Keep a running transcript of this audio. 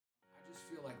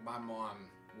My mom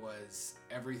was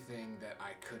everything that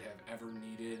I could have ever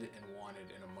needed and wanted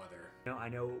in a mother. I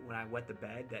know when I wet the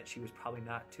bed that she was probably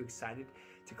not too excited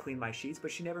to clean my sheets, but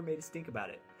she never made a stink about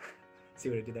it. See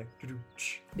what I did there?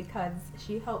 Because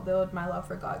she helped build my love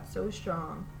for God so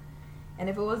strong. And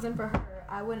if it wasn't for her,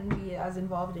 I wouldn't be as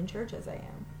involved in church as I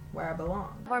am, where I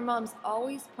belong. Our mom's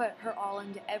always put her all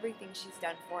into everything she's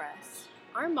done for us.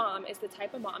 Our mom is the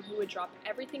type of mom who would drop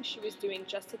everything she was doing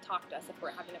just to talk to us if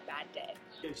we're having a bad day.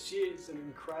 She is an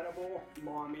incredible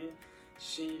mommy.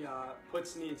 She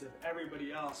puts needs of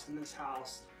everybody else in this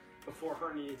house before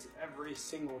her needs every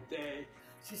single day.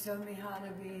 She showed me how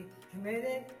to be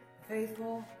committed,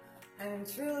 faithful, and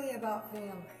truly about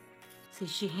family. See,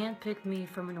 she handpicked me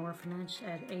from an orphanage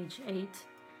at age 8,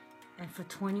 and for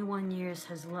 21 years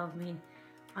has loved me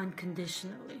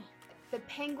unconditionally. The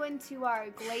penguin to our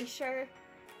glacier.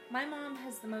 My mom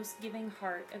has the most giving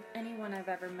heart of anyone I've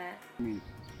ever met. I mean,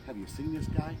 have you seen this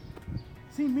guy?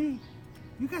 Seen me?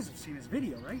 You guys have seen his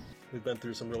video, right? We've been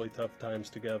through some really tough times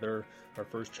together. Our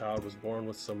first child was born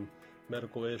with some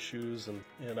medical issues, and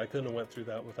I couldn't have went through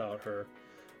that without her.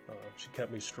 She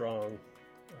kept me strong,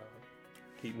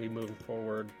 keep me moving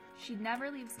forward. She never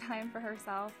leaves time for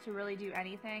herself to really do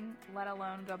anything, let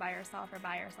alone go by herself or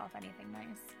buy herself anything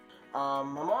nice. My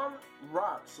mom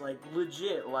rocks, like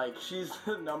legit, like she's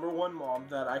the #1 mom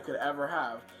that I could ever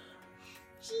have.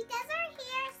 She does her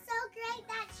hair so great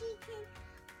that she can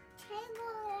tangle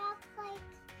it up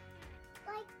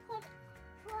like put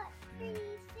pretty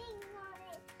things on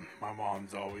it. My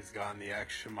mom's always gone the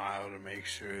extra mile to make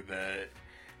sure that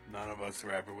none of us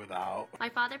are ever without. My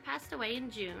father passed away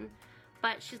in June,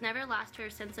 but she's never lost her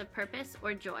sense of purpose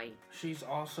or joy. She's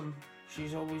awesome.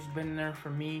 She's always been there for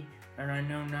me, and I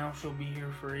know now she'll be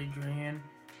here for Adrienne.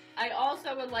 I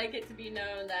also would like it to be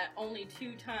known that only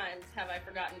 2 times have I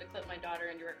forgotten to clip my daughter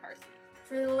into her car seat.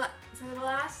 For the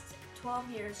last 12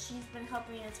 years, she's been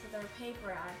helping us with our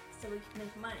paper ad so we can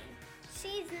make money.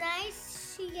 She's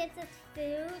nice. She gets us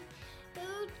food.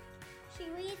 She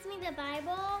reads me the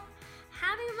Bible.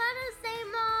 Happy Mother's Day,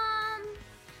 Mom!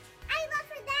 I love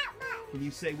her that much. Can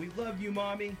you say, "We love you,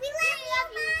 Mommy"? We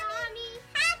love you, Mommy.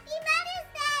 Happy Mother's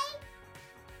Day!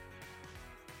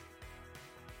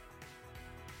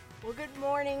 Well, good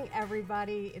morning,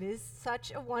 everybody. It is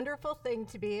such a wonderful thing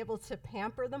to be able to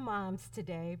pamper the moms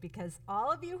today, because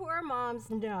all of you who are moms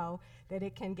know that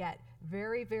it can get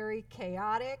very, very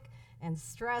chaotic and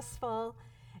stressful.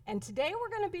 And today we're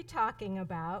going to be talking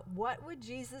about what would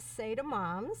Jesus say to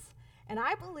moms. And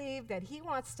I believe that he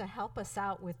wants to help us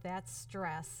out with that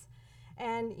stress.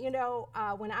 And,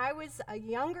 when I was a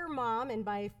younger mom and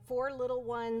my 4 little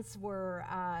ones were,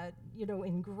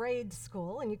 in grade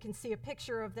school, and you can see a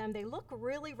picture of them, they look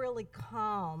really, really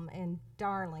calm and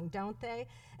darling, don't they?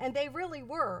 And they really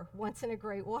were once in a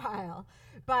great while.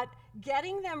 But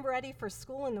getting them ready for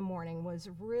school in the morning was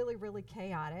really, really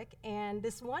chaotic. And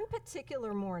this one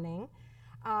particular morning,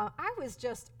 I was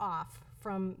just off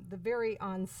from the very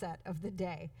onset of the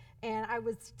day. And I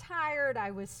was tired, I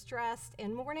was stressed,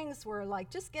 and mornings were like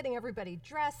just getting everybody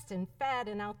dressed and fed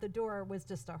and out the door was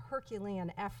just a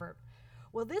Herculean effort.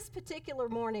 Well, this particular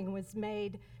morning was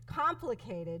made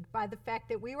complicated by the fact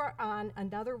that we were on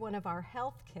another one of our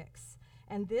health kicks.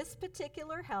 And this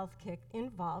particular health kick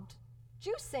involved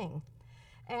juicing.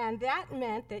 And that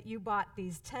meant that you bought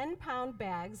these 10-pound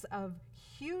bags of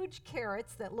huge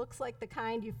carrots that looks like the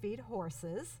kind you feed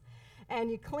horses. And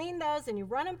you clean those and you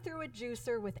run them through a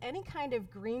juicer with any kind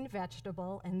of green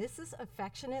vegetable, and this is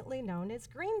affectionately known as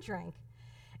green drink.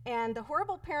 And the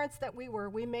horrible parents that we were,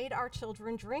 we made our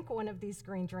children drink one of these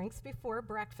green drinks before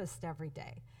breakfast every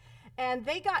day. And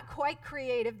they got quite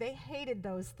creative. They hated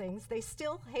those things. They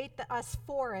still hate us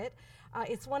for it.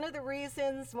 It's one of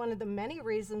the many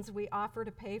reasons we offer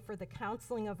to pay for the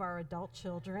counseling of our adult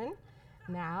children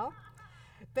now.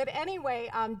 But anyway,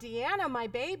 Deanna, my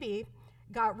baby,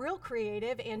 got real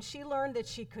creative, and she learned that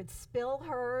she could spill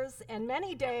hers, and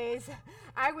many days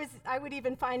I would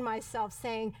even find myself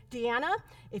saying, "Deanna,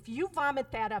 if you vomit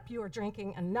that up, you are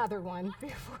drinking another one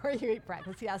before you eat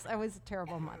breakfast." Yes, I was a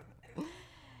terrible mother.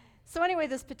 So anyway,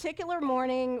 this particular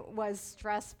morning was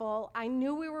stressful. I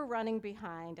knew we were running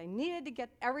behind. I needed to get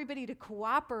everybody to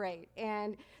cooperate.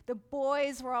 And the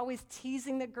boys were always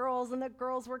teasing the girls, and the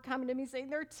girls were coming to me saying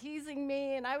they're teasing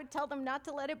me, and I would tell them not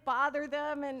to let it bother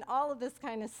them and all of this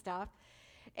kind of stuff.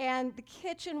 And the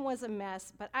kitchen was a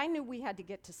mess, but I knew we had to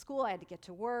get to school, I had to get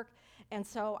to work. And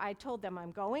so I told them,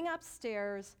 I'm going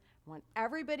upstairs. I want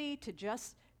everybody to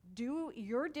just do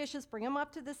your dishes, bring them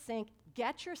up to the sink,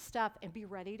 get your stuff, and be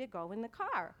ready to go in the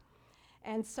car.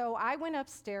 And so I went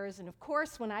upstairs, and of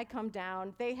course, when I come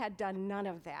down, they had done none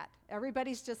of that.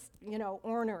 Everybody's just,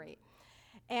 ornery.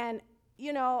 And,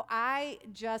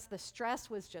 the stress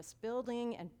was just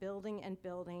building and building and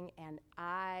building, and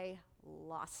I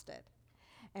lost it.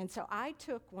 And so I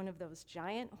took one of those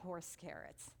giant horse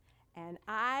carrots, and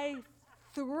I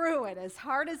threw it as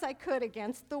hard as I could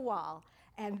against the wall,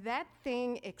 and that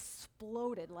thing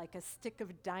exploded like a stick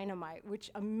of dynamite,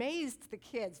 which amazed the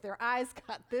kids. Their eyes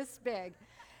got this big.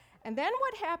 And then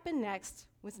what happened next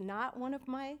was not one of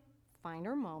my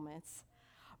finer moments,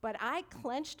 but I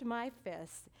clenched my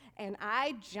fists, and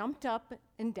I jumped up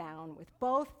and down with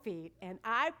both feet, and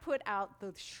I put out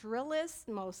the shrillest,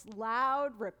 most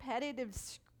loud, repetitive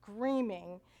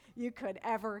screaming you could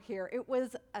ever hear. It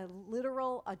was a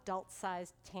literal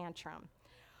adult-sized tantrum.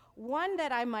 One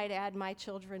that I might add my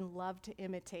children love to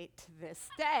imitate to this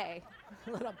day.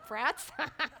 Little brats.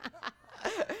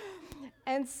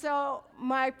 And so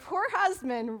my poor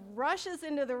husband rushes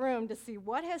into the room to see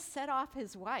what has set off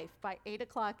his wife by 8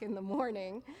 o'clock in the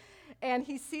morning. And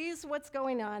he sees what's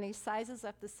going on. He sizes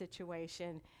up the situation,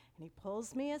 and he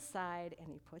pulls me aside, and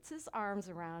he puts his arms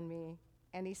around me,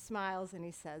 and he smiles, and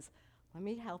he says, "Let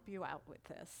me help you out with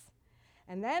this."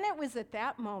 And then it was at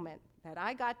that moment that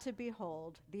I got to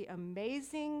behold the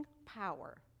amazing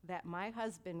power that my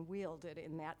husband wielded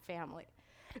in that family.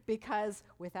 Because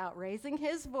without raising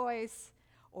his voice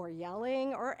or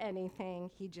yelling or anything,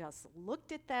 he just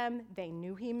looked at them, they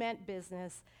knew he meant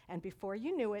business, and before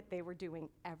you knew it, they were doing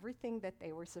everything that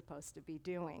they were supposed to be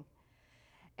doing.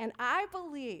 And I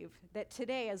believe that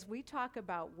today, as we talk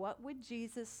about what would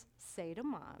Jesus say to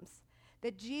moms,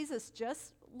 that Jesus,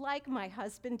 just like my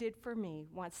husband did for me,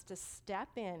 wants to step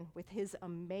in with his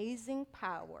amazing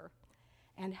power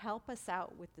and help us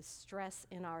out with the stress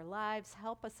in our lives,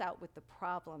 help us out with the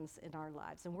problems in our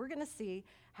lives. And we're going to see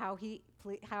how he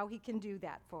can do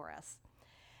that for us.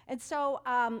 And so,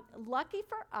 lucky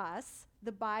for us,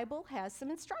 the Bible has some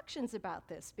instructions about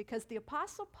this, because the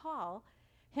Apostle Paul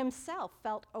himself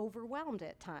felt overwhelmed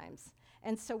at times.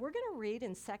 And so we're going to read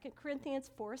in 2 Corinthians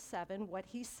 4:7 what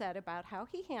he said about how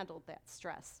he handled that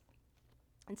stress.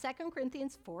 In 2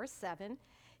 Corinthians 4:7,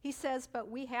 he says, "But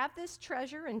we have this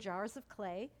treasure in jars of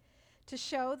clay to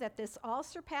show that this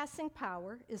all-surpassing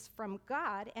power is from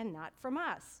God and not from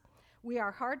us. We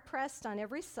are hard-pressed on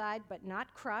every side, but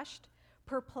not crushed,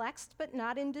 perplexed, but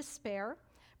not in despair,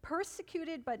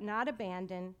 persecuted, but not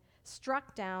abandoned,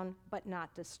 struck down, but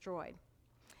not destroyed."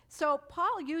 So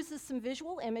Paul uses some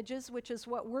visual images, which is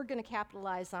what we're going to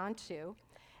capitalize on too.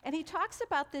 And he talks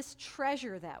about this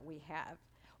treasure that we have.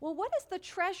 Well, what is the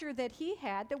treasure that he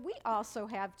had that we also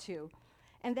have too?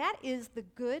 And that is the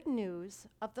good news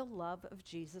of the love of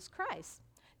Jesus Christ.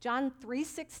 John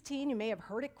 3:16, you may have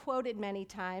heard it quoted many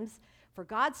times. "For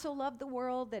God so loved the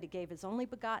world that he gave his only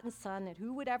begotten Son, that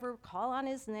who would ever call on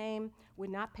his name would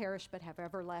not perish but have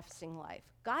everlasting life."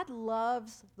 God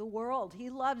loves the world.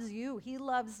 He loves you. He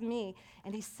loves me.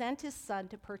 And he sent his Son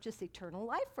to purchase eternal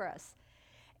life for us.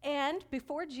 And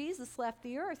before Jesus left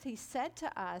the earth, he said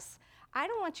to us, "I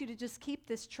don't want you to just keep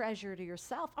this treasure to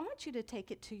yourself. I want you to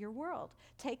take it to your world.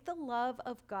 Take the love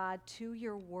of God to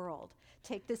your world.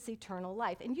 Take this eternal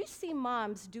life." And you see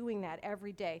moms doing that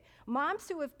every day. Moms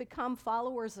who have become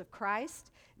followers of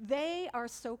Christ, they are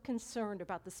so concerned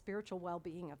about the spiritual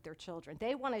well-being of their children.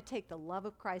 They want to take the love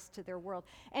of Christ to their world.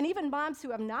 And even moms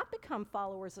who have not become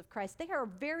followers of Christ, they are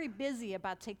very busy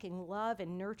about taking love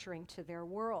and nurturing to their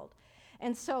world.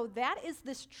 And so that is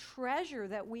this treasure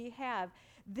that we have,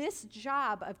 this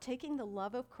job of taking the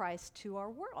love of Christ to our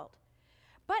world.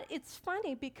 But it's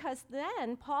funny because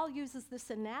then Paul uses this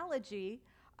analogy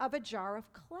of a jar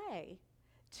of clay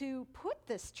to put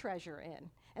this treasure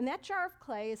in. And that jar of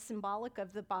clay is symbolic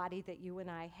of the body that you and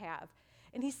I have.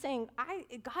 And he's saying,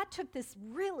 God took this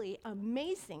really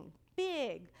amazing,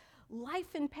 big,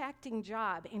 life-impacting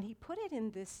job, and he put it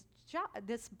in this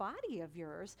body of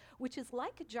yours, which is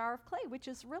like a jar of clay, which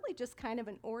is really just kind of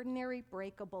an ordinary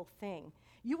breakable thing.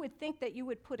 You would think that you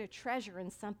would put a treasure in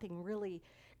something really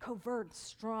covert,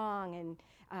 strong,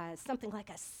 and something like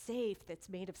a safe that's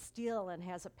made of steel and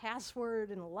has a password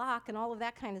and a lock and all of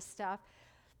that kind of stuff.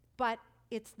 But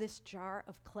it's this jar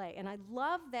of clay. And I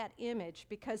love that image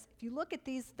because if you look at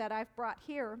these that I've brought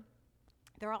here,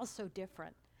 they're all so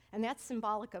different. And that's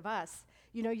symbolic of us.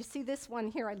 You know, you see this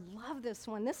one here. I love this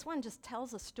one. This one just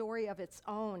tells a story of its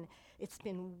own. It's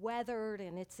been weathered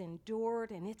and it's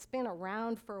endured and it's been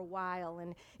around for a while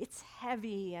and it's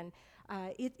heavy and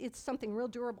it's something real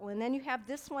durable. And then you have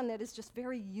this one that is just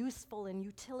very useful and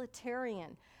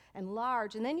utilitarian and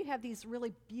large. And then you have these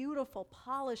really beautiful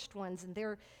polished ones, and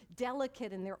they're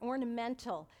delicate and they're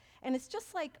ornamental. And it's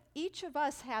just like each of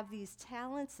us have these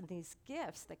talents and these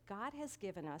gifts that God has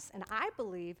given us. And I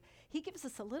believe he gives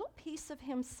us a little piece of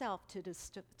himself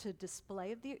to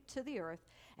display to the earth.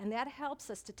 And that helps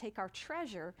us to take our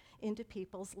treasure into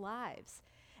people's lives.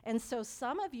 And so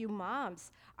some of you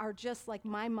moms are just like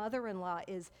my mother-in-law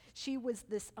is. She was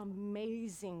this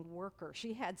amazing worker.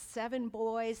 She had 7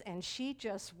 boys, and she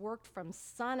just worked from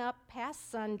sun up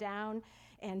past sundown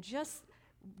and just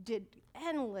did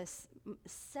endless,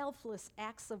 selfless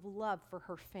acts of love for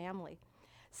her family.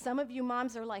 Some of you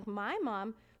moms are like my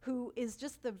mom, who is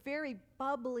just the very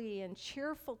bubbly and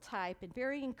cheerful type and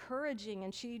very encouraging,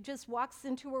 and she just walks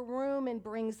into a room and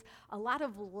brings a lot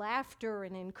of laughter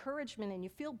and encouragement, and you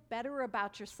feel better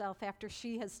about yourself after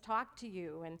she has talked to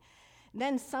you. And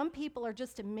then some people are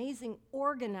just amazing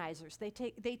organizers. They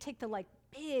take the like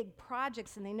big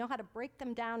projects and they know how to break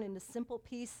them down into simple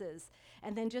pieces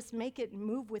and then just make it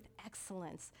move with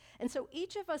excellence. And so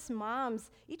each of us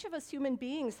moms, each of us human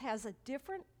beings has a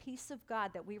different piece of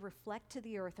God that we reflect to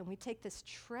the earth, and we take this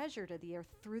treasure to the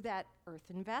earth through that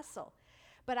earthen vessel.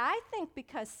 But I think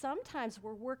because sometimes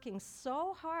we're working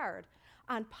so hard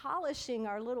on polishing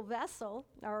our little vessel,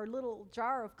 our little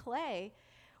jar of clay,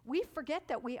 we forget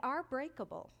that we are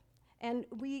breakable. And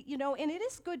and it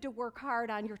is good to work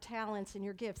hard on your talents and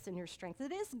your gifts and your strengths.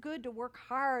 It is good to work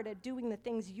hard at doing the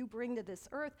things you bring to this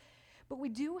earth. But we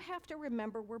do have to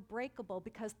remember we're breakable,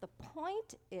 because the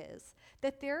point is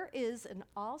that there is an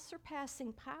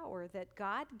all-surpassing power that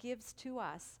God gives to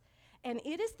us. And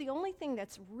it is the only thing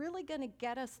that's really going to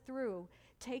get us through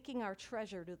taking our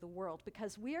treasure to the world,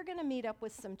 because we are going to meet up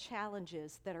with some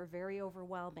challenges that are very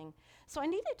overwhelming. So I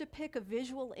needed to pick a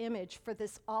visual image for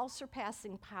this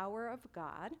all-surpassing power of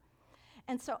God.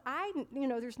 And so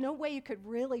there's no way you could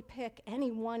really pick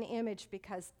any one image,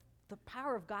 because the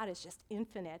power of God is just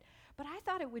infinite. But I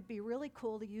thought it would be really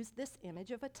cool to use this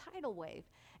image of a tidal wave.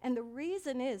 And the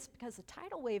reason is because a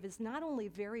tidal wave is not only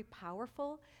very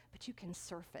powerful, but you can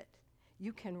surf it.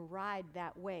 You can ride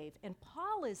that wave. And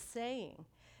Paul is saying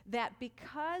that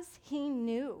because he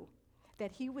knew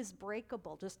that he was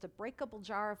breakable, just a breakable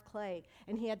jar of clay,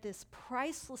 and he had this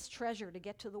priceless treasure to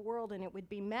get to the world, and it would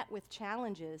be met with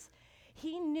challenges,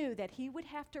 he knew that he would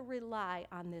have to rely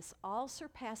on this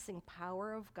all-surpassing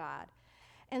power of God.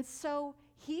 And so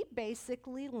he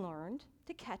basically learned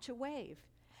to catch a wave.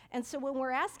 And so when we're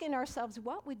asking ourselves,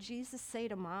 what would Jesus say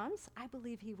to moms? I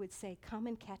believe he would say, come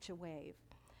and catch a wave.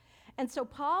 And so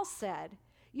Paul said,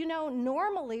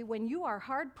 normally when you are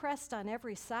hard-pressed on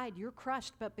every side, you're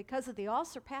crushed, but because of the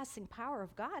all-surpassing power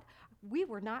of God, we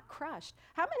were not crushed.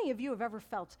 How many of you have ever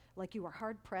felt like you were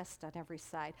hard-pressed on every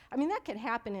side? I mean, that could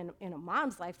happen in a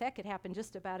mom's life. That could happen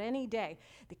just about any day.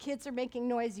 The kids are making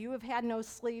noise. You have had no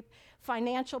sleep.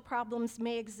 Financial problems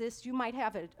may exist. You might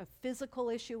have a physical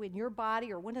issue in your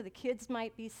body, or one of the kids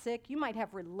might be sick. You might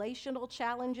have relational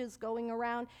challenges going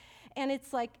around. And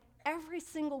it's like every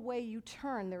single way you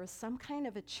turn, there is some kind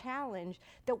of a challenge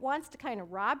that wants to kind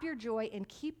of rob your joy and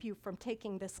keep you from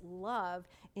taking this love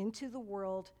into the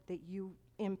world that you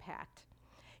impact.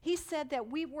 He said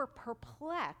that we were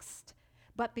perplexed,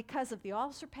 but because of the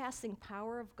all-surpassing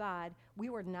power of God, we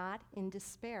were not in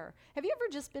despair. Have you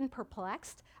ever just been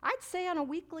perplexed? I'd say on a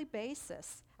weekly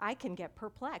basis, I can get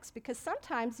perplexed, because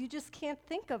sometimes you just can't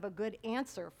think of a good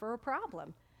answer for a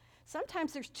problem.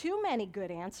 Sometimes there's too many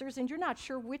good answers and you're not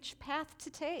sure which path to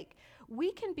take.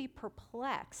 We can be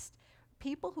perplexed.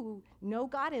 People who know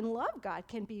God and love God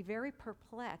can be very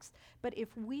perplexed. But if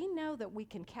we know that we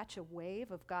can catch a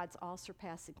wave of God's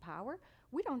all-surpassing power,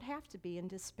 we don't have to be in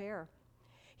despair.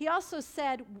 He also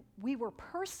said we were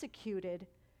persecuted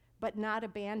but not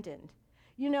abandoned.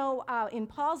 In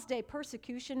Paul's day,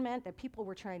 persecution meant that people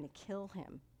were trying to kill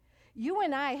him. You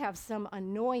and I have some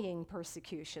annoying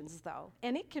persecutions, though,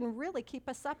 and it can really keep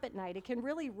us up at night. It can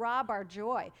really rob our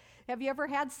joy. Have you ever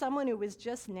had someone who was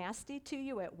just nasty to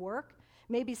you at work?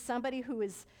 Maybe somebody who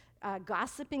is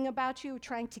gossiping about you,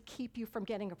 trying to keep you from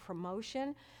getting a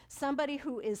promotion. Somebody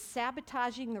who is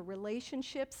sabotaging the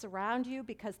relationships around you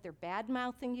because they're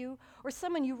bad-mouthing you. Or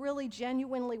someone you really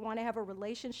genuinely want to have a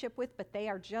relationship with, but they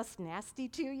are just nasty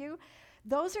to you.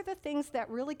 Those are the things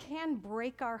that really can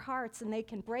break our hearts, and they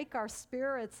can break our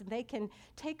spirits, and they can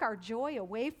take our joy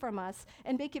away from us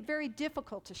and make it very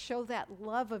difficult to show that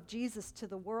love of Jesus to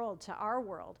the world, to our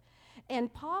world.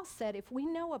 And Paul said if we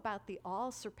know about the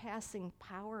all-surpassing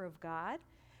power of God,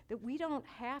 that we don't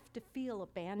have to feel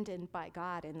abandoned by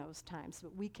God in those times,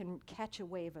 but we can catch a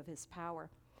wave of his power.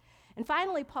 And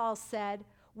finally, Paul said,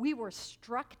 we were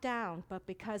struck down, but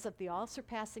because of the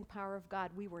all-surpassing power of God,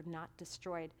 we were not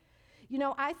destroyed.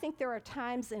 I think there are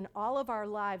times in all of our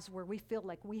lives where we feel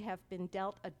like we have been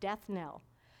dealt a death knell.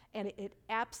 and it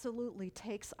absolutely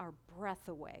takes our breath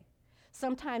away.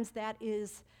 Sometimes that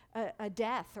is a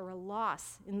death or a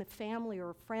loss in the family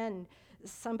or a friend.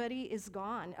 Somebody is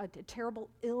gone, a terrible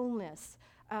illness.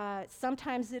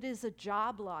 Sometimes it is a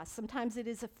job loss. Sometimes it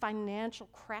is a financial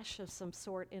crash of some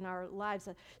sort in our lives.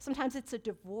 Sometimes it's a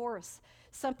divorce,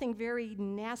 something very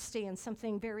nasty and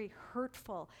something very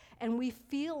hurtful. And we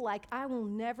feel like I will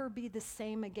never be the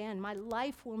same again. My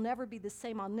life will never be the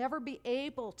same. I'll never be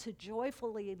able to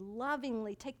joyfully,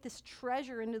 lovingly take this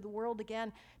treasure into the world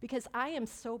again because I am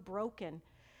so broken.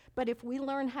 But if we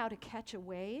learn how to catch a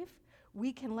wave,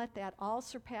 we can let that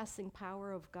all-surpassing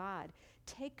power of God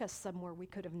take us somewhere we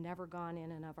could have never gone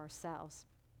in and of ourselves.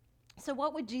 So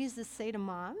what would Jesus say to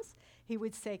moms? He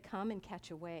would say, come and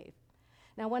catch a wave.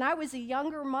 Now, when I was a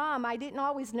younger mom, I didn't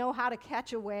always know how to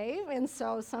catch a wave, and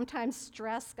so sometimes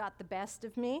stress got the best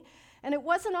of me. And it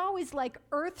wasn't always like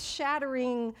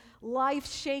earth-shattering,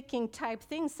 life-shaking type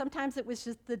things. Sometimes it was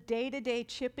just the day-to-day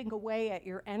chipping away at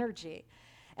your energy.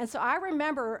 And so I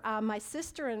remember my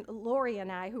sister and Lori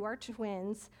and I, who are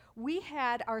twins, we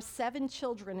had our 7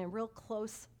 children in real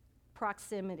close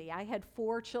proximity. I had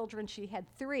 4 children, she had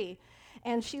 3,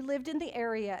 and she lived in the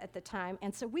area at the time.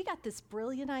 And so we got this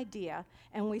brilliant idea,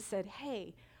 and we said,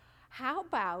 hey, how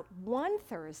about one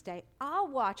Thursday, I'll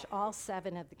watch all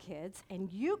 7 of the kids,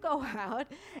 and you go out,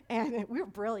 and we were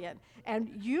brilliant, and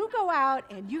you go out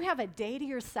and you have a day to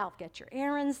yourself, get your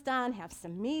errands done, have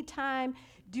some me time,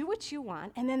 do what you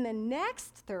want, and then the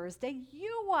next Thursday,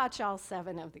 you watch all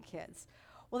 7 of the kids.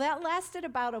 Well, that lasted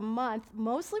about a month,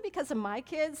 mostly because of my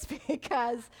kids,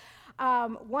 because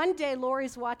one day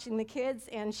Lori's watching the kids,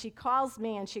 and she calls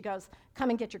me, and she goes, come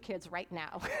and get your kids right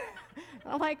now.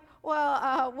 I'm like,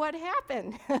 well, what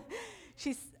happened?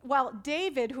 Well,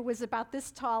 David, who was about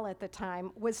this tall at the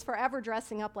time, was forever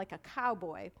dressing up like a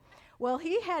cowboy. Well,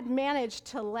 he had managed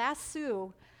to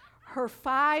lasso her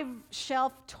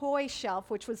 5-shelf toy shelf,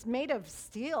 which was made of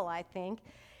steel, I think.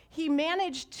 He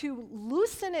managed to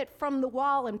loosen it from the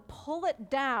wall and pull it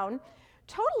down,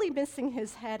 totally missing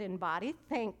his head and body.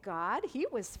 Thank God, he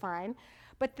was fine.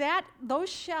 But those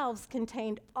shelves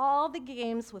contained all the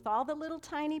games with all the little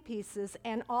tiny pieces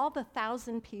and all the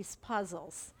 1,000-piece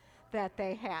puzzles that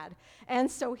they had.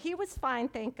 And so he was fine,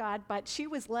 thank God, but she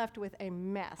was left with a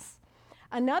mess.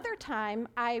 Another time,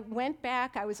 I went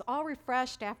back, I was all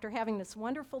refreshed after having this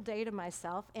wonderful day to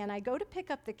myself, and I go to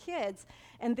pick up the kids,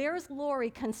 and there's Lori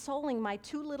consoling my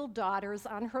 2 little daughters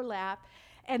on her lap,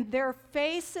 and their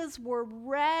faces were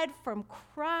red from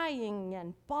crying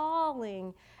and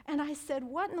bawling. And I said,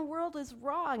 what in the world is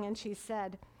wrong? And she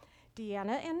said,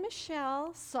 Deanna and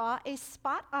Michelle saw a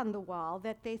spot on the wall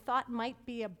that they thought might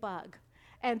be a bug,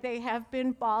 and they have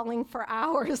been bawling for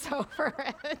hours over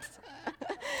it.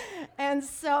 And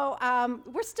so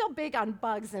we're still big on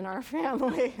bugs in our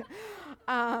family.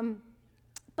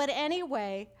 But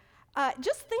anyway,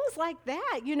 just things like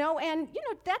that, and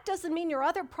that doesn't mean your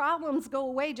other problems go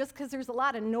away just because there's a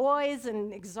lot of noise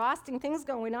and exhausting things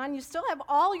going on. You still have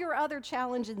all your other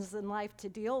challenges in life to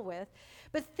deal with.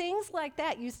 But things like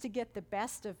that used to get the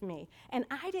best of me, and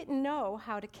I didn't know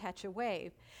how to catch a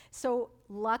wave. So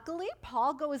luckily,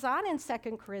 Paul goes on in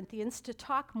 2 Corinthians to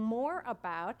talk more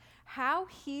about how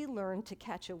he learned to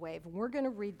catch a wave. And we're going to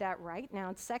read that right now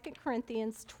in 2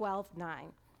 Corinthians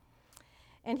 12:9.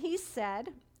 And he said,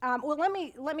 let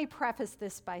me preface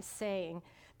this by saying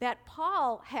that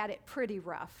Paul had it pretty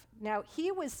rough. Now,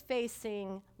 he was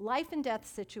facing life and death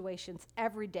situations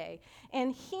every day,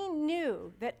 and he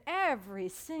knew that every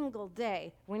single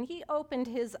day when he opened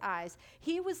his eyes,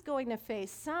 he was going to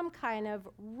face some kind of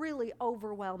really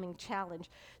overwhelming challenge.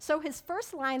 So his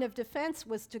first line of defense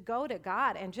was to go to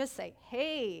God and just say,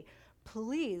 hey,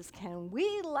 please, can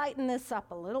we lighten this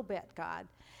up a little bit, God?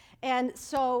 And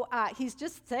so he's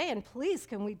just saying, please,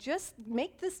 can we just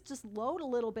make this just load a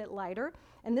little bit lighter?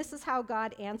 And this is how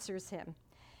God answers him.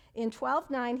 In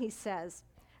 12:9, he says,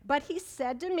 but he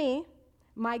said to me,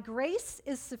 my grace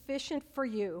is sufficient for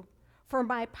you, for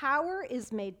my power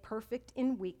is made perfect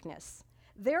in weakness.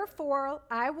 Therefore,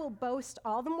 I will boast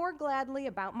all the more gladly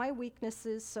about my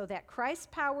weaknesses, so that Christ's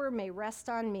power may rest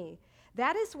on me.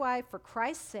 That is why, for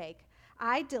Christ's sake,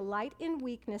 I delight in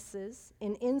weaknesses,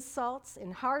 in insults,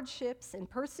 in hardships, in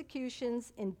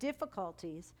persecutions, in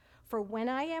difficulties, for when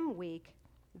I am weak,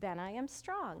 then I am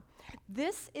strong.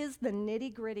 This is the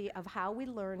nitty-gritty of how we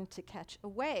learn to catch a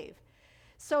wave.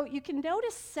 So you can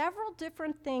notice several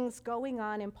different things going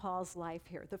on in Paul's life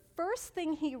here. The first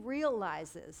thing he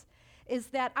realizes is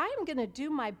that I'm going to do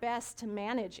my best to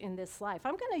manage in this life.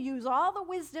 I'm going to use all the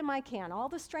wisdom I can, all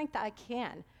the strength I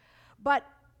can, but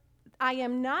I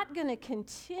am not going to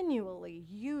continually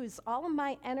use all of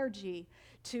my energy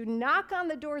to knock on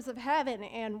the doors of heaven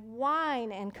and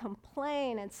whine and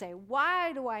complain and say,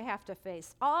 why do I have to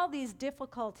face all these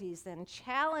difficulties and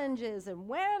challenges, and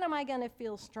when am I going to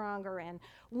feel stronger, and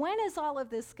when is all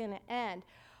of this going to end?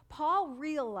 Paul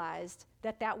realized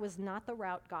that that was not the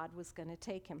route God was going to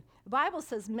take him. The Bible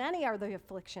says many are the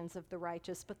afflictions of the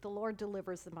righteous, but the Lord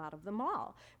delivers them out of them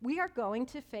all. We are going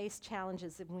to face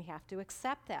challenges, and we have to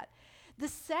accept that. The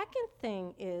second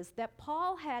thing is that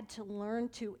Paul had to learn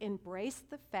to embrace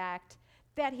the fact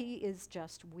that he is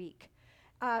just weak.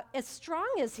 As strong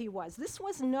as he was, this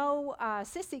was no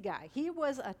sissy guy. He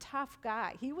was a tough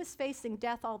guy. He was facing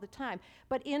death all the time.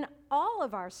 But in all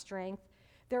of our strength,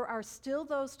 there are still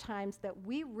those times that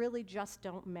we really just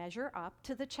don't measure up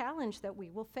to the challenge that we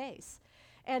will face.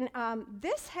 And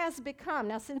this has become,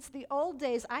 now since the old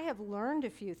days, I have learned a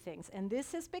few things, and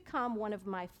this has become one of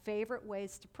my favorite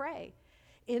ways to pray.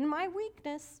 In my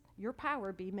weakness, your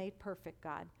power be made perfect,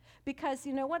 God. Because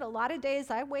you know what? A lot of days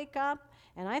I wake up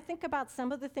and I think about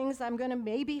some of the things I'm going to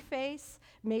maybe face,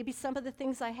 maybe some of the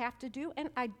things I have to do, and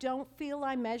I don't feel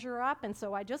I measure up. And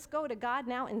so I just go to God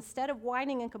now. Instead of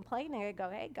whining and complaining, I go,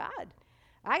 hey, God,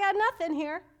 I got nothing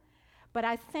here. But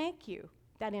I thank you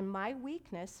that in my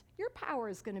weakness, your power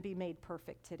is going to be made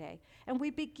perfect today. And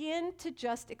we begin to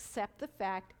just accept the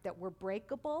fact that we're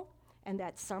breakable, and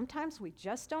that sometimes we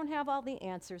just don't have all the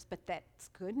answers, but that's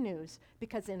good news,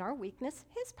 because in our weakness,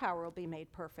 his power will be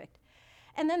made perfect.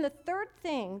 And then the third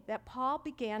thing that Paul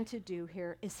began to do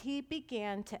here is he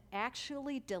began to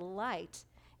actually delight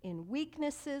in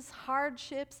weaknesses,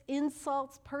 hardships,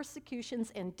 insults,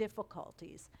 persecutions, and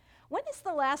difficulties. When is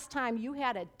the last time you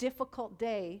had a difficult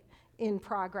day in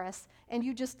progress and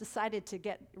you just decided to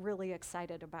get really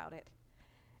excited about it?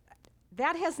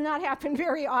 That has not happened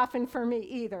very often for me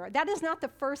either. That is not the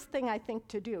first thing I think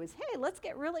to do is, hey, let's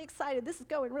get really excited. This is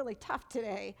going really tough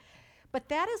today. But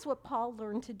that is what Paul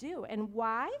learned to do. And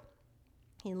why?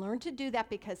 He learned to do that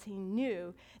because he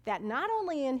knew that not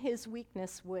only in his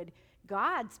weakness would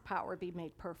God's power be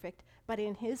made perfect, but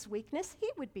in his weakness, he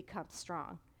would become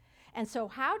strong. And so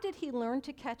how did he learn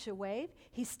to catch a wave?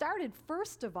 He started,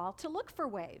 first of all, to look for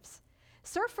waves.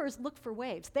 Surfers look for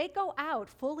waves. They go out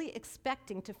fully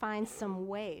expecting to find some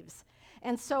waves.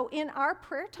 And so in our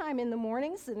prayer time in the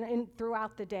mornings and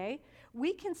throughout the day,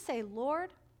 we can say, Lord,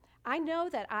 I know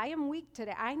that I am weak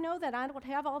today. I know that I don't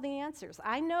have all the answers.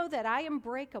 I know that I am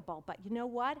breakable. But you know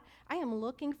what? I am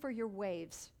looking for your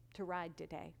waves to ride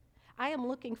today. I am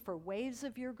looking for waves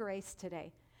of your grace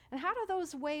today. And how do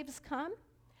those waves come?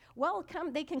 Well,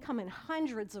 they can come in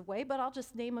hundreds of ways, but I'll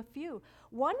just name a few.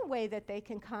 One way that they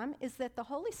can come is that the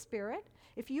Holy Spirit,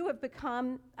 if you have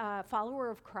become a follower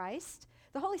of Christ,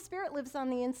 the Holy Spirit lives on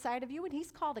the inside of you, and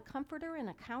he's called a comforter and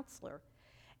a counselor.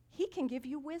 He can give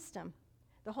you wisdom.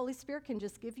 The Holy Spirit can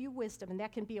just give you wisdom, and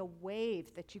that can be a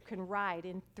wave that you can ride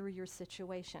in through your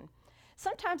situation.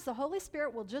 Sometimes the Holy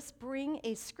Spirit will just bring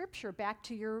a scripture back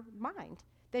to your mind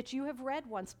that you have read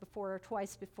once before or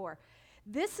twice before.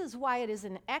 This is why it is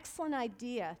an excellent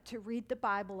idea to read the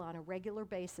Bible on a regular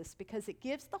basis, because it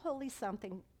gives the Holy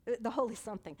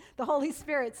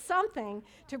Spirit something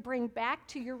to bring back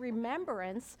to your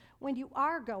remembrance when you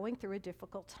are going through a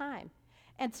difficult time.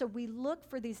 And so we look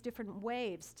for these different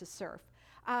waves to surf.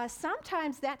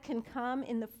 Sometimes that can come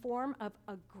in the form of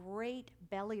a great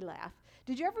belly laugh.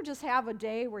 Did you ever just have a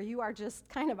day where you are just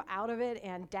kind of out of it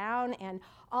and down, and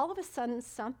all of a sudden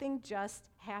something just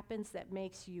happens that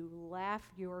makes you laugh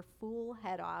your fool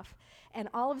head off, and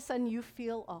all of a sudden you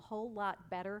feel a whole lot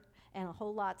better and a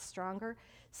whole lot stronger?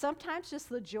 Sometimes just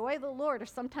the joy of the Lord, or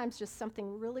sometimes just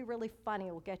something really, really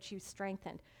funny will get you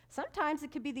strengthened. Sometimes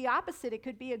it could be the opposite. It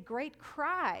could be a great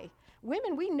cry.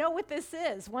 Women, we know what this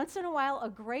is. Once in a while, a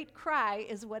great cry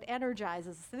is what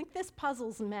energizes. I think this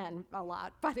puzzles men a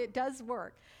lot, but it does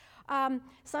work.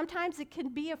 Sometimes it can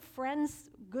be a friend's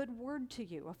good word to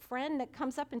you, a friend that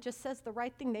comes up and just says the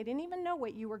right thing. They didn't even know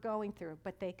what you were going through,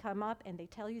 but they come up and they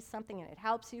tell you something and it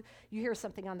helps you. You hear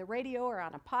something on the radio or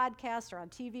on a podcast or on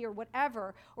TV or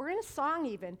whatever, or in a song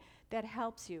even, that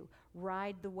helps you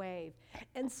ride the wave.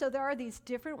 And so there are these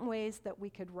different ways that we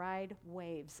could ride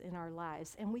waves in our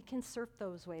lives, and we can surf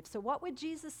those waves. So what would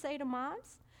Jesus say to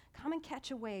moms? Come and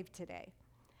catch a wave today.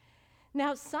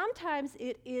 Now, sometimes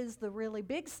it is the really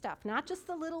big stuff, not just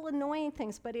the little annoying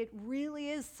things, but it really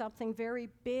is something very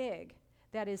big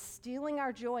that is stealing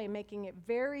our joy and making it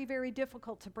very, very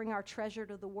difficult to bring our treasure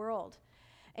to the world.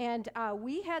 And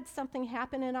we had something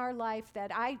happen in our life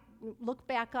that I look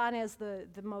back on as the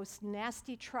most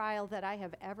nasty trial that I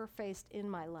have ever faced in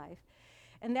my life.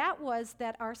 And that was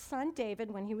that our son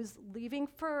David, when he was leaving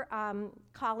for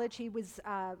college, he was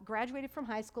graduated from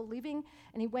high school, leaving,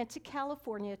 and he went to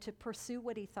California to pursue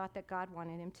what he thought that God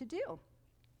wanted him to do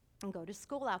and go to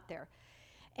school out there.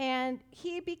 And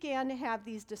he began to have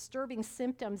these disturbing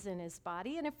symptoms in his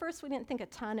body. And at first, we didn't think a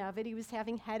ton of it. He was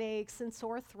having headaches and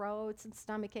sore throats and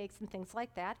stomach aches and things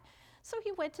like that. So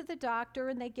he went to the doctor,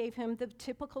 and they gave him the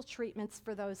typical treatments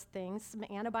for those things, some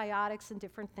antibiotics and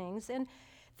different things. And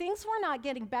things were not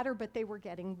getting better, but they were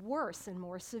getting worse and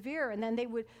more severe. And then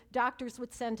doctors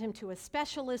would send him to a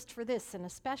specialist for this and a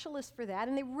specialist for that.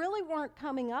 And they really weren't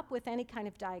coming up with any kind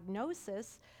of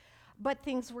diagnosis, but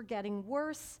things were getting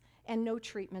worse, and no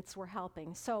treatments were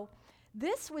helping. So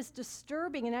this was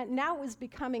disturbing, and now it was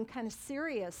becoming kind of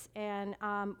serious. And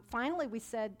finally we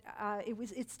said,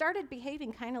 it started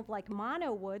behaving kind of like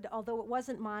mono would, although it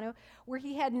wasn't mono, where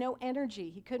he had no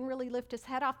energy. He couldn't really lift his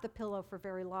head off the pillow for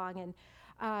very long,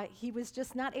 and he was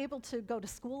just not able to go to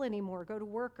school anymore, go to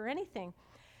work or anything.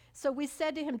 So we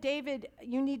said to him, David,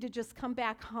 you need to just come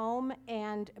back home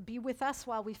and be with us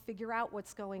while we figure out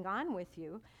what's going on with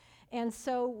you. And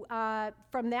so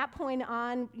from that point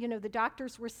on, the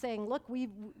doctors were saying, look, we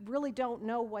really don't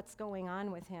know what's going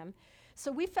on with him. So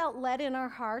we felt led in our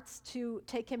hearts to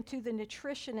take him to the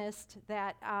nutritionist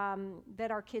that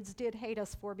our kids did hate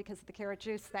us for because of the carrot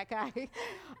juice, that guy.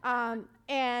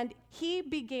 And he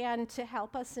began to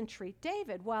help us and treat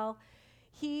David. Well,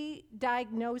 he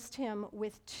diagnosed him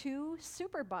with 2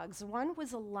 superbugs. One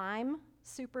was a Lyme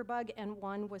superbug and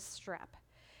one was strep.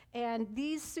 And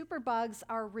these superbugs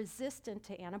are resistant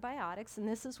to antibiotics, and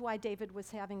this is why David was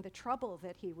having the trouble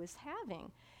that he was having.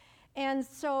 And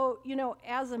so,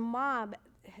 as a mom,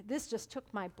 this just took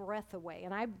my breath away.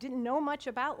 And I didn't know much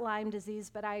about Lyme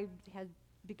disease, but I had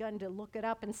begun to look it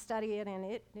up and study it, and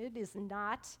it is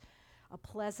not a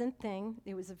pleasant thing.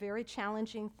 It was a very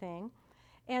challenging thing.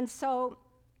 And so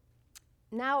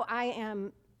now I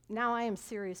am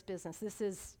serious business.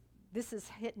 This is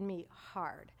hitting me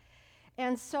hard.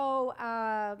 And so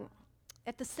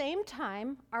at the same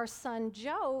time, our son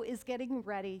Joe is getting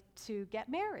ready to get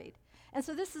married. And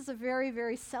so this is a very,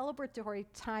 very celebratory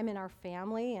time in our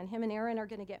family, and him and Aaron are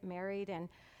going to get married. And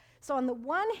so on the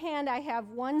one hand, I have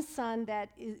one son that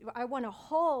I want to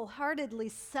wholeheartedly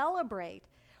celebrate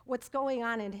what's going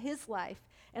on in his life.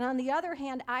 And on the other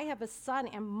hand, I have a son,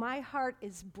 and my heart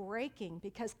is breaking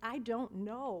because I don't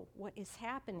know what is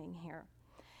happening here.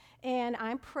 And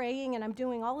I'm praying and I'm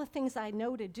doing all the things I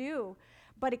know to do,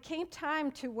 but it came time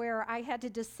to where I had to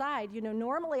decide.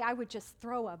 Normally I would just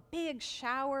throw a big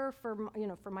shower for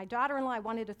my daughter-in-law. I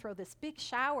wanted to throw this big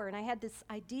shower, and I had this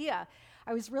idea.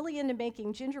 I was really into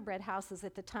making gingerbread houses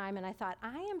at the time, and I thought,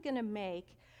 I am going to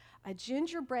make a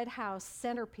gingerbread house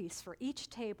centerpiece for each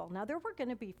table. Now, there were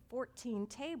going to be 14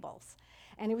 tables,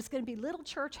 and it was going to be little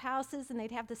church houses, and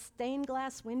they'd have the stained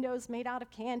glass windows made out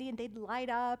of candy, and they'd light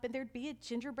up, and there'd be a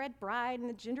gingerbread bride and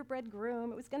a gingerbread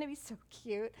groom. It was going to be so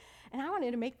cute, and I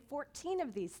wanted to make 14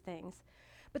 of these things.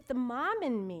 But the mom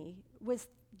in me was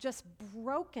just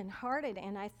brokenhearted,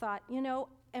 and I thought,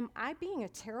 am I being a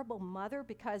terrible mother?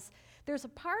 Because there's a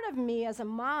part of me as a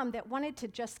mom that wanted to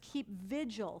just keep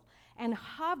vigil and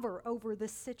hover over the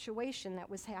situation that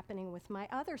was happening with my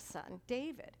other son,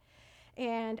 David.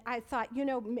 And I thought,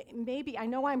 maybe, I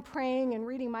know I'm praying and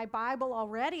reading my Bible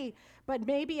already, but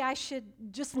maybe I should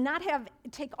just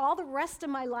take all the rest of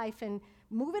my life and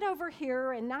move it over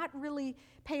here and not really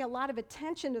pay a lot of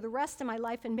attention to the rest of my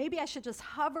life, and maybe I should just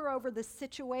hover over the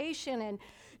situation and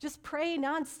just pray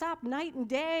nonstop night and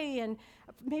day, and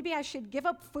maybe I should give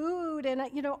up food, and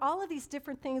all of these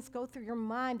different things go through your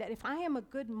mind that if I am a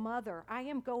good mother, I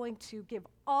am going to give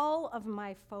all of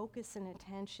my focus and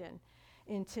attention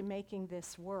into making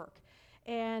this work.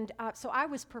 And so I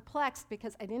was perplexed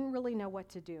because I didn't really know what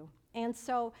to do. And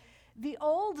so the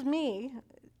old me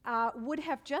would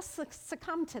have just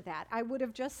succumbed to that. I would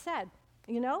have just said,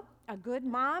 a good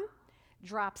mom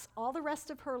drops all the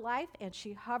rest of her life and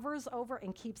she hovers over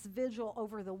and keeps vigil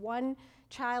over the one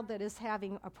child that is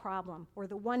having a problem or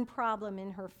the one problem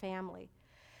in her family.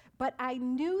 But I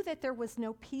knew that there was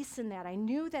no peace in that. I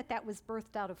knew that that was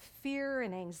birthed out of fear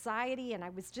and anxiety, and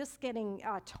I was just getting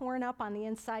torn up on the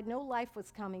inside. No life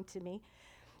was coming to me.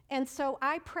 And so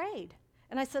I prayed,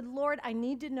 and I said, Lord, I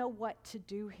need to know what to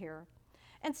do here.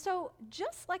 And so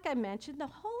just like I mentioned, the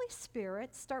Holy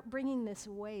Spirit started bringing this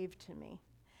wave to me.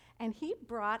 And he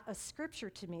brought a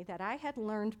scripture to me that I had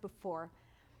learned before.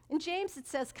 In James, it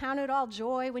says, count it all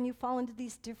joy when you fall into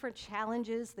these different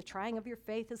challenges. The trying of your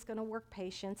faith is going to work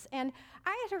patience. And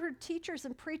I had heard teachers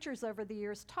and preachers over the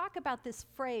years talk about this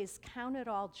phrase, count it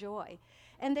all joy.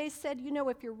 And they said,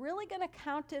 if you're really going to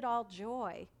count it all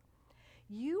joy,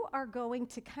 you are going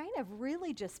to kind of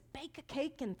really just bake a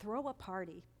cake and throw a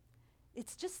party.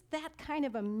 It's just that kind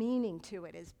of a meaning to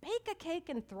it, is bake a cake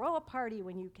and throw a party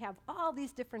when you have all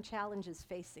these different challenges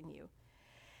facing you.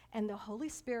 And the Holy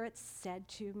Spirit said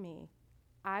to me,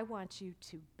 I want you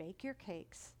to bake your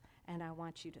cakes and I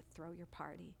want you to throw your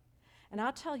party. And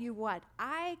I'll tell you what,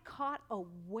 I caught a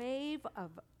wave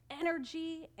of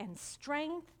energy and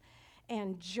strength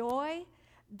and joy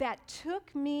that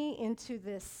took me into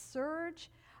this surge.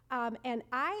 And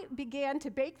I began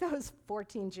to bake those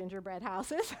 14 gingerbread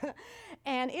houses.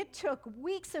 And it took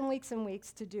weeks and weeks and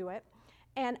weeks to do it.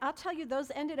 And I'll tell you,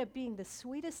 those ended up being the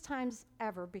sweetest times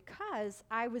ever because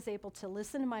I was able to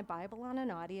listen to my Bible on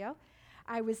an audio.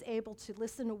 I was able to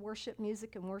listen to worship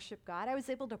music and worship God. I was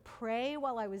able to pray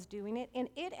while I was doing it. And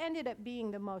it ended up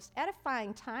being the most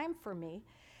edifying time for me.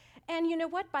 And you know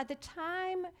what? By the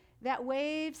time that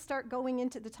wave started going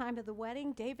into the time of the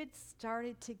wedding, David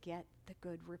started to get the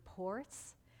good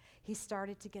reports. He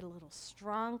started to get a little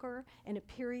stronger. In a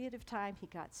period of time, he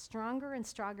got stronger and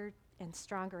stronger and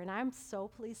stronger. And I'm so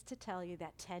pleased to tell you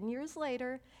that 10 years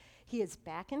later, he is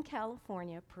back in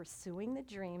California pursuing the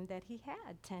dream that he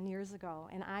had 10 years ago.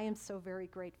 And I am so very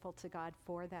grateful to God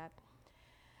for that.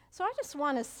 So I just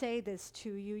want to say this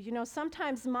to you. You know,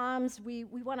 sometimes moms, we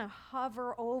want to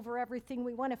hover over everything.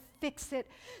 We want to fix it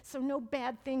so no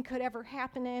bad thing could ever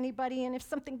happen to anybody. And if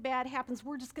something bad happens,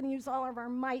 we're just going to use all of our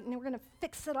might and we're going to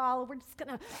fix it all. We're just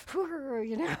going to,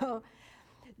 you know.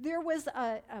 There was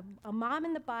a mom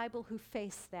in the Bible who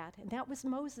faced that, and that was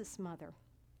Moses' mother.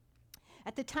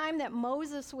 At the time that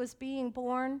Moses was being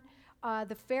born,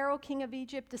 the Pharaoh, king of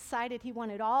Egypt, decided he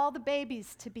wanted all the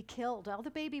babies to be killed. All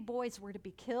the baby boys were to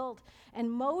be killed.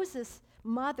 And Moses'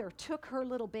 mother took her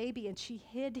little baby and she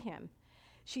hid him.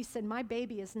 She said, my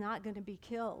baby is not going to be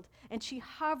killed. And she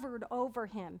hovered over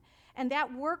him. And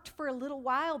that worked for a little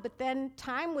while, but then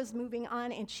time was moving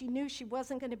on and she knew she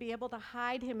wasn't going to be able to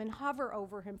hide him and hover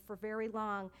over him for very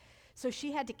long. So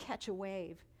she had to catch a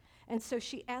wave. And so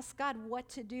she asked God what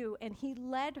to do, and he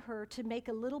led her to make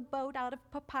a little boat out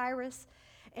of papyrus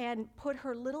and put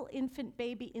her little infant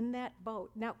baby in that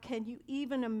boat. Now, can you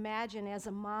even imagine, as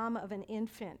a mom of an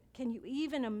infant, can you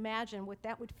even imagine what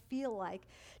that would feel like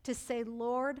to say,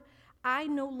 Lord, I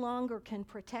no longer can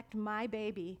protect my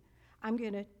baby. I'm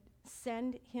going to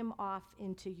send him off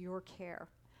into your care.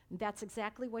 And that's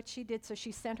exactly what she did. So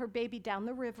she sent her baby down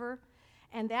the river.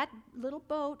 And that little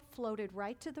boat floated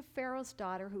right to the Pharaoh's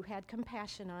daughter, who had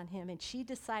compassion on him, and she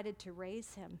decided to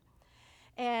raise him.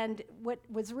 And what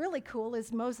was really cool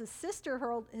is Moses' sister,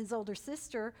 his older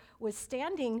sister, was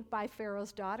standing by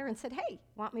Pharaoh's daughter and said, hey,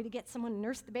 want me to get someone to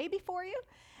nurse the baby for you?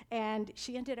 And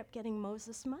she ended up getting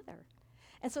Moses' mother.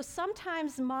 And so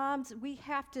sometimes moms, we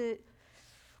have to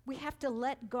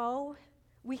let go.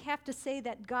 We have to say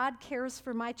that God cares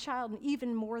for my child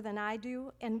even more than I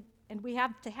do, and we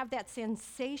have to have that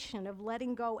sensation of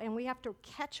letting go, and we have to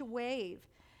catch a wave.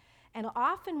 And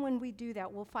often when we do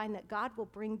that, we'll find that God will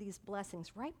bring these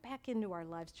blessings right back into our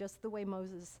lives, just the way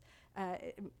Moses'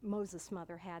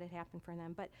 mother had it happen for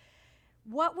them. But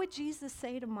what would Jesus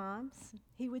say to moms?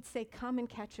 He would say, come and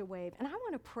catch a wave. And I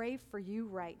want to pray for you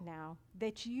right now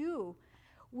that you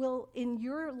will, in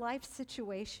your life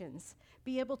situations,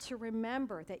 be able to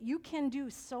remember that you can do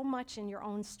so much in your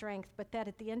own strength, but that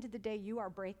at the end of the day, you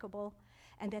are breakable,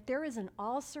 and that there is an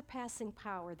all-surpassing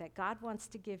power that God wants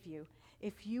to give you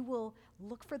if you will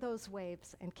look for those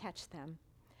waves and catch them.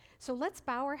 So let's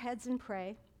bow our heads and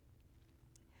pray.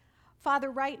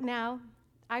 Father, right now,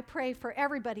 I pray for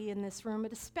everybody in this room,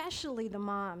 but especially the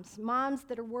moms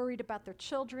that are worried about their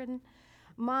children,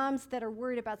 moms that are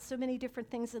worried about so many different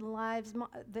things in lives,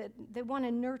 that they want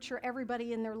to nurture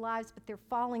everybody in their lives, but they're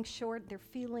falling short, they're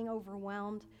feeling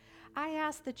overwhelmed. I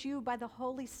ask that you, by the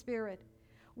Holy Spirit,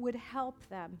 would help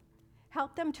them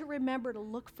to remember to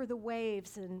look for the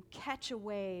waves and catch a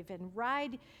wave and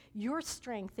ride your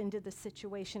strength into the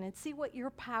situation and see what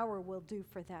your power will do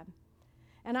for them.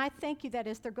 And I thank you that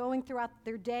as they're going throughout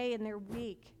their day and their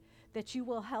week, that you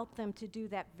will help them to do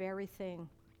that very thing.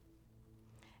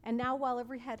 And now, while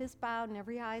every head is bowed and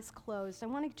every eye is closed, I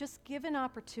want to just give an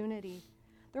opportunity.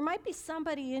 There might be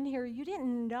somebody in here you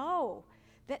didn't know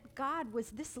that God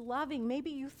was this loving. Maybe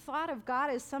you thought of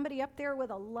God as somebody up there with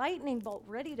a lightning bolt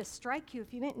ready to strike you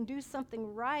if you didn't do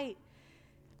something right.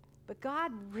 But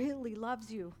God really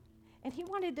loves you. And he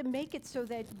wanted to make it so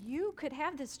that you could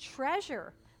have this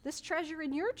treasure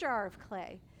in your jar of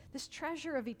clay, this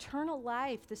treasure of eternal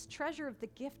life, this treasure of the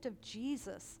gift of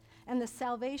Jesus and the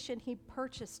salvation he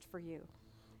purchased for you.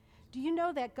 Do you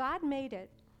know that God made it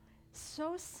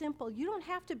so simple? You don't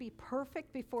have to be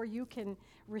perfect before you can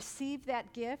receive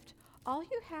that gift. All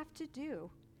you have to do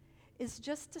is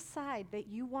just decide that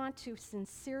you want to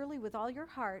sincerely, with all your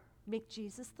heart, make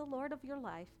Jesus the Lord of your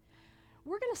life.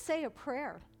 We're going to say a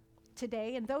prayer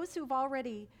today, and those who've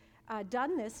already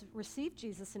done this, received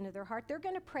Jesus into their heart, they're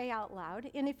going to pray out loud.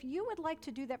 And if you would like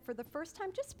to do that for the first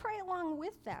time, just pray along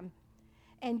with them,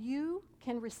 and you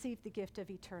can receive the gift of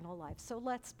eternal life. So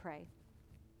let's pray.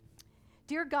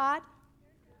 Dear God,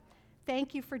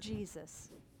 thank you for Jesus.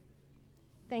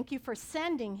 Thank you for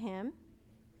sending him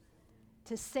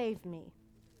to save me.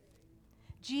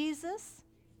 Jesus,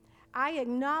 I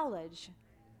acknowledge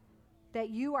that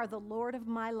you are the Lord of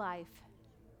my life.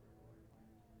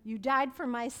 You died for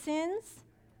my sins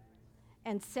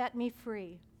and set me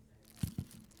free.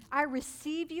 I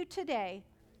receive you today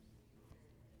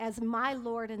as my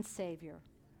Lord and Savior.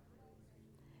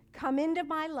 Come into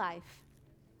my life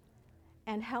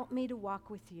and help me to walk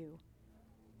with you.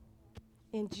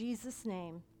 In Jesus'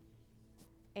 name,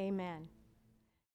 amen.